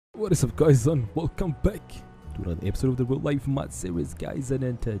What is up, guys, and welcome back to another episode of the Real Life Mod series, guys. And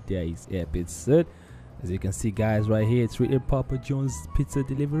in today's episode, as you can see, guys, right here, it's written Papa John's Pizza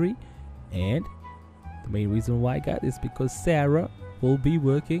Delivery. And the main reason why I got this because Sarah will be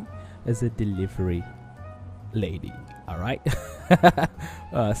working as a delivery lady. Alright.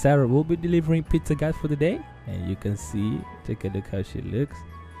 Sarah will be delivering pizza, guys, for the day. And you can see, take a look how she looks.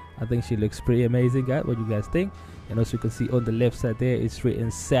 I think she looks pretty amazing, guys. What do you guys think? And also you can see on the left side there it's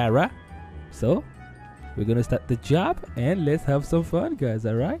written Sarah. So we're gonna start the job and let's have some fun, guys.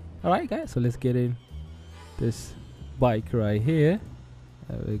 Alright guys, so let's get in this bike right here.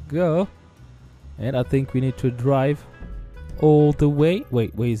 There we go. And I think we need to drive all the way.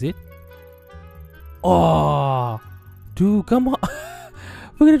 Wait, where is it? Oh dude, come on.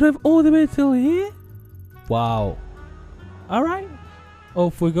 We're gonna drive all the way till here. Wow. Alright,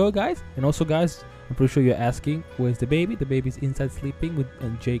 off we go, guys. And also, guys, I'm pretty sure you're asking, where's the baby? The baby's inside sleeping with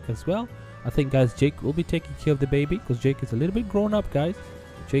Jake as well. I think, guys, Jake will be taking care of the baby because Jake is a little bit grown up, guys.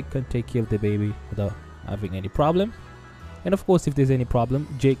 Jake can take care of the baby without having any problem. And of course, if there's any problem,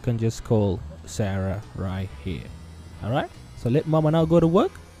 Jake can just call Sarah right here. Alright, so let Mama now go to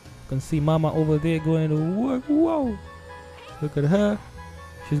work. You can see Mama over there going to work. Whoa, look at her.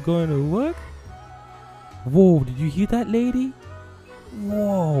 She's going to work. Whoa, did you hear that, lady?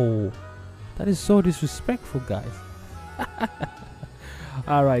 Whoa, that is so disrespectful, guys.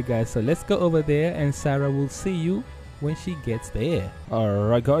 Alright, guys, so let's go over there and Sarah will see you when she gets there.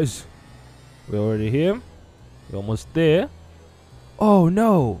 Alright, guys, we're already here. We're almost there. Oh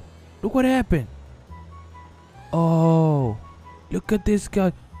no, look what happened. Oh, look at this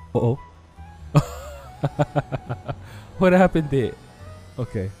guy. Uh-oh. What happened there?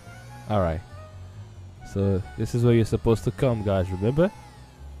 Okay, alright. So this is where you're supposed to come, guys, remember?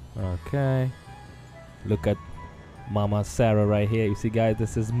 Okay. Look at Mama Sarah right here. You see, guys,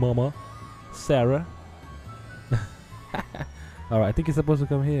 this is Mama Sarah. Alright, I think it's supposed to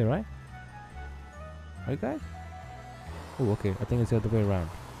come here, right? Right, guys? Oh, okay. I think it's the other way around.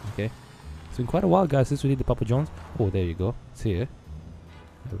 Okay. It's been quite a while, guys, since we did the Papa John's. Oh, there you go. It's here.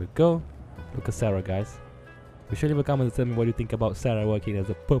 There we go. Look at Sarah, guys. Be sure to leave a comment and tell me what you think about Sarah working as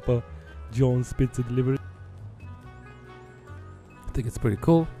a Papa John's Pizza Delivery. I think it's pretty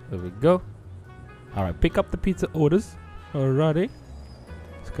cool. There we go. Alright, pick up the pizza orders. Alrighty.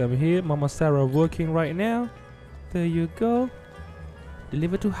 Let's come here. Mama Sarah working right now. There you go.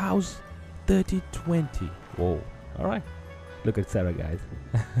 Deliver to house 3020. Whoa. Alright. Look at Sarah, guys.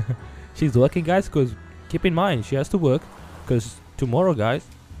 She's working, guys, because keep in mind she has to work because tomorrow, guys,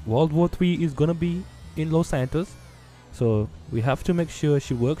 World War III is gonna be in Los Santos. So we have to make sure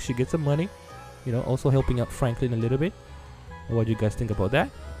she works, she gets some money, you know, also helping out Franklin a little bit. What do you guys think about that?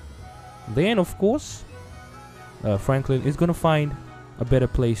 Then, of course, Franklin is gonna find a better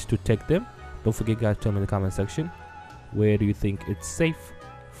place to take them. Don't forget, guys, tell me in the comment section, where do you think it's safe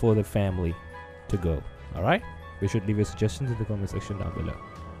for the family to go? Alright, we should leave your suggestions in the comment section down below.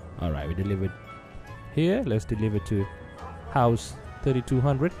 Alright, we delivered here. Let's deliver to house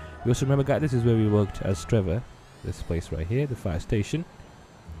 3200. You also remember, guys, this is where we worked as Trevor. This place right here, the fire station.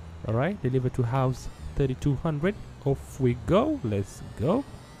 Alright, deliver to house 3200. Off we go. Let's go.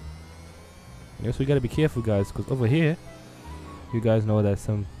 Yes, we gotta be careful, guys, because over here, you guys know that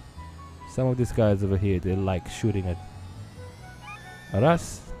some of these guys over here, they like shooting at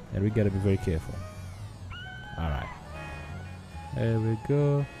us, and we gotta be very careful. Alright, there we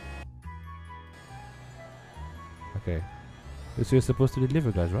go. Okay, this is you're supposed to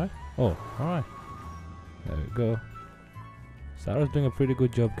deliver, guys, right? Oh, alright. There we go. Sarah's doing a pretty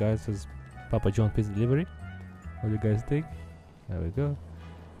good job, guys, as Papa John's Pizza Delivery. What do you guys think? There we go.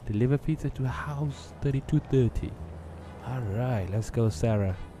 Deliver pizza to house 3230. Alright, let's go,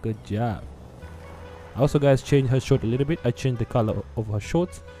 Sarah. Good job. I also, guys, changed her short a little bit. I changed the color of her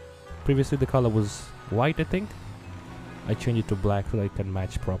shorts. Previously the color was white, I think. I changed it to black so that it can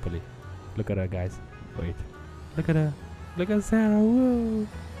match properly. Look at her, guys. Wait. Look at her. Look at Sarah. Whoa.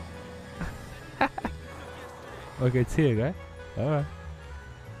 Okay, it's here, guys. Alright.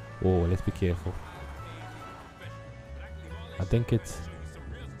 Oh, let's be careful. I think it's...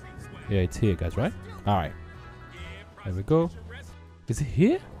 yeah, it's here, guys, right? Alright. There we go. Is it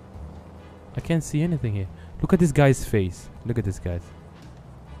here? I can't see anything here. Look at this guy's face. Look at this, guys.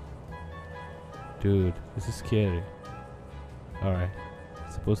 Dude, this is scary. Alright.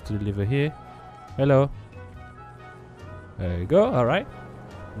 Supposed to deliver here. Hello. There you go. Alright.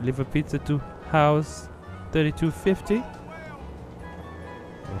 Deliver pizza to house 3250.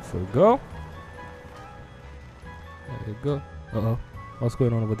 Off we go. There you go. Uh-oh. What's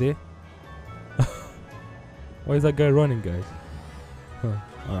going on over there? Why is that guy running, guys? Huh.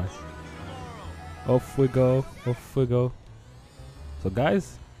 Alright. Off we go. Off we go. So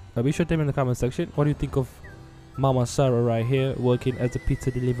guys, be sure to tell me in the comment section, what do you think of Mama Sarah right here working as a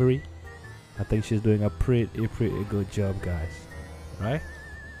pizza delivery? I think she's doing a pretty good job, guys. Right?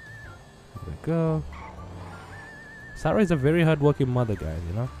 Here we go. Sarah is a very hard-working mother, guys,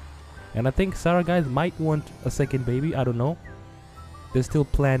 you know. And I think Sarah, guys, might want a second baby. I don't know. They're still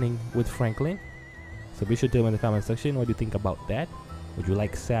planning with Franklin. So be sure to tell me in the comment section, what do you think about that? Would you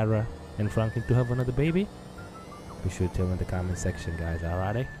like Sarah and Franklin to have another baby? Be sure to tell me in the comment section, guys.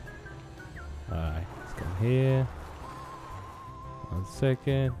 Alright? Alright, let's come here. 1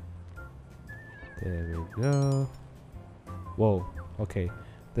 second. There we go. Whoa, okay.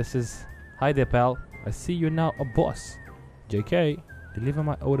 This is... Hi there, pal. I see you're now a boss. JK, deliver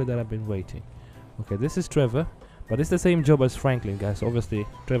my order that I've been waiting. Okay, this is Trevor. But it's the same job as Franklin, guys. Obviously,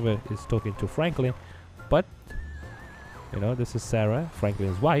 Trevor is talking to Franklin. But, you know, this is Sarah,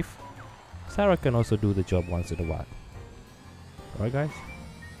 Franklin's wife. Sarah can also do the job once in a while. Alright, guys?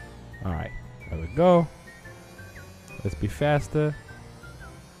 Alright, there we go. Let's be faster.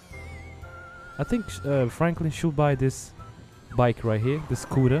 I think Franklin should buy this bike right here, the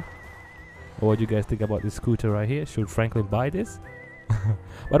scooter. Or what do you guys think about this scooter right here? Should Franklin buy this?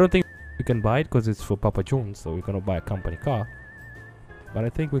 I don't think we can buy it because it's for Papa John's, so we're gonna buy a company car. But I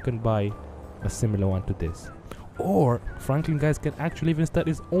think we can buy a similar one to this. Or Franklin, guys, can actually even start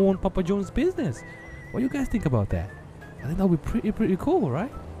his own Papa John's business. What do you guys think about that? I think that would be pretty cool,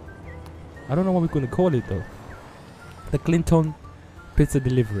 right? I don't know what we're gonna call it though. The Clinton Pizza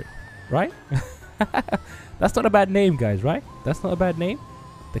Delivery, right? That's not a bad name, guys, right? That's not a bad name.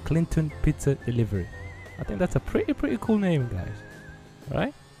 The Clinton Pizza Delivery. I think that's a pretty cool name, guys.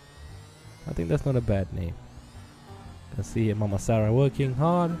 Right? I think that's not a bad name. You can see Mama Sarah working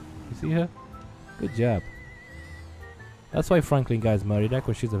hard. You see her? Good job. That's why Franklin, guys, married her,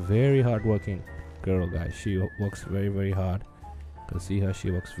 because she's a very hard working girl, guys. She works very hard. You can see her,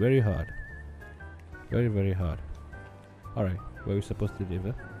 she works very hard. Very hard. Alright, where are we supposed to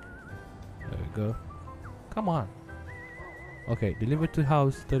deliver? There we go. Come on. Okay, deliver to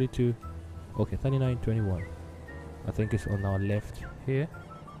house 32. Okay, 3921. I think it's on our left here.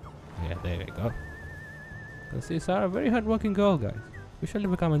 Yeah, there we go. You can see Sarah, very hard-working girl, guys. You should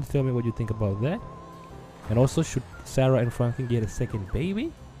leave a comment to tell me what you think about that. And also, should Sarah and Franklin get a second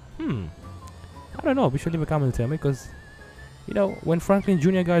baby? I don't know. Be sure to leave a comment to tell me, because, you know, when Franklin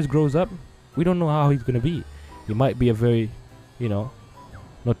Jr. guys grows up, we don't know how he's gonna be. He might be a very, you know,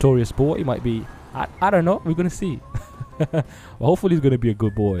 notorious boy. He might be, I don't know. We're gonna see. Well, hopefully he's gonna be a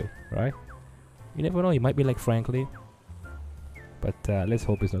good boy, right? You never know. He might be like Franklin. But let's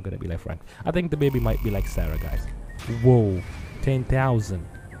hope it's not gonna be like Frank. I think the baby might be like Sarah, guys. Whoa, 10,000.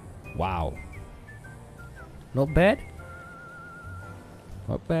 Wow. Not bad.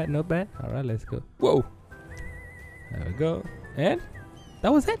 Not bad, not bad. Alright, let's go. Whoa. There we go. And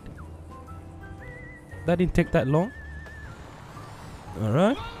that was it. That didn't take that long.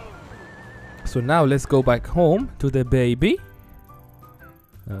 Alright. So now let's go back home to the baby.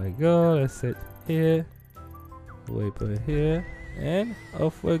 There we go. Let's sit here. Wait over here. And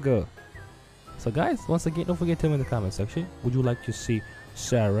off we go. So guys, once again, don't forget to tell me in the comment section, would you like to see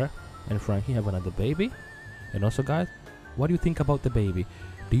Sarah and Frankie have another baby? And also, guys, what do you think about the baby?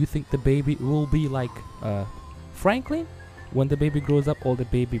 Do you think the baby will be like Franklin when the baby grows up, or the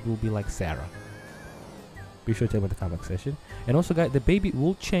baby will be like Sarah? Be sure to tell me in the comment section. And also, guys, the baby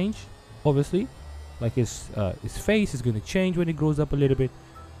will change, obviously. Like his face is going to change when he grows up a little bit,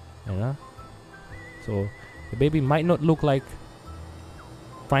 you know. So the baby might not look like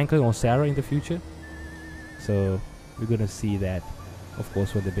Franklin or Sarah in the future. So we're gonna see that, of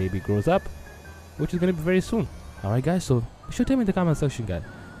course, when the baby grows up, which is gonna be very soon. Alright, guys, so be sure to tell me in the comment section, guys,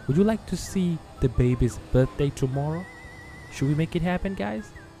 would you like to see the baby's birthday tomorrow? Should we make it happen,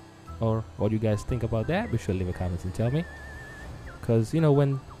 guys? Or what do you guys think about that? Be sure to leave a comment and tell me, because, you know,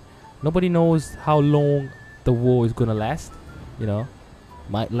 when nobody knows how long the war is gonna last, you know,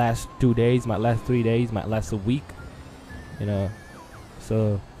 might last 2 days, might last 3 days, might last a week, you know.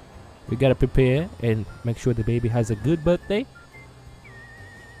 So we gotta prepare and make sure the baby has a good birthday.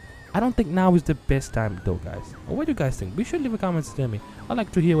 I don't think now is the best time though, guys. Or what do you guys think? Be sure to leave a comment and tell me. I'd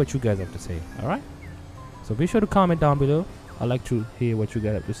like to hear what you guys have to say. Alright? So be sure to comment down below. I'd like to hear what you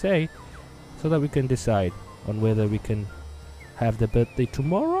guys have to say, so that we can decide on whether we can have the birthday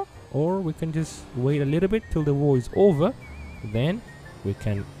tomorrow, or we can just wait a little bit till the war is over. Then we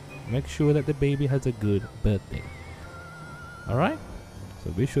can make sure that the baby has a good birthday. Alright? So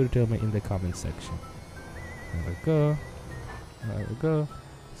be sure to tell me in the comment section. There we go. There we go.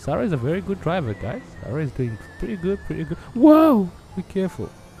 Sarah is a very good driver, guys. Sarah is doing pretty good. Whoa! Be careful.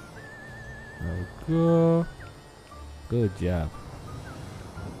 There we go. Good job.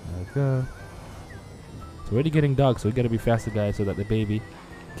 There we go. It's already getting dark, so we gotta be faster, guys, so that the baby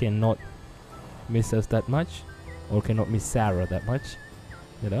cannot miss us that much, or cannot miss Sarah that much.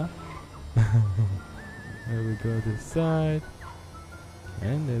 You know? There we go to the side.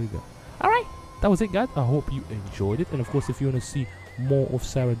 And there we go. Alright, that was it, guys. I hope you enjoyed it. And of course, if you want to see more of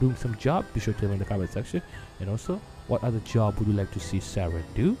Sarah doing some job, be sure to tell me in the comment section. And also, what other job would you like to see Sarah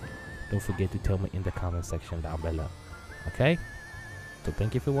do? Don't forget to tell me in the comment section down below. Okay? So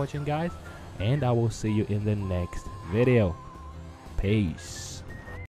thank you for watching, guys. And I will see you in the next video. Peace.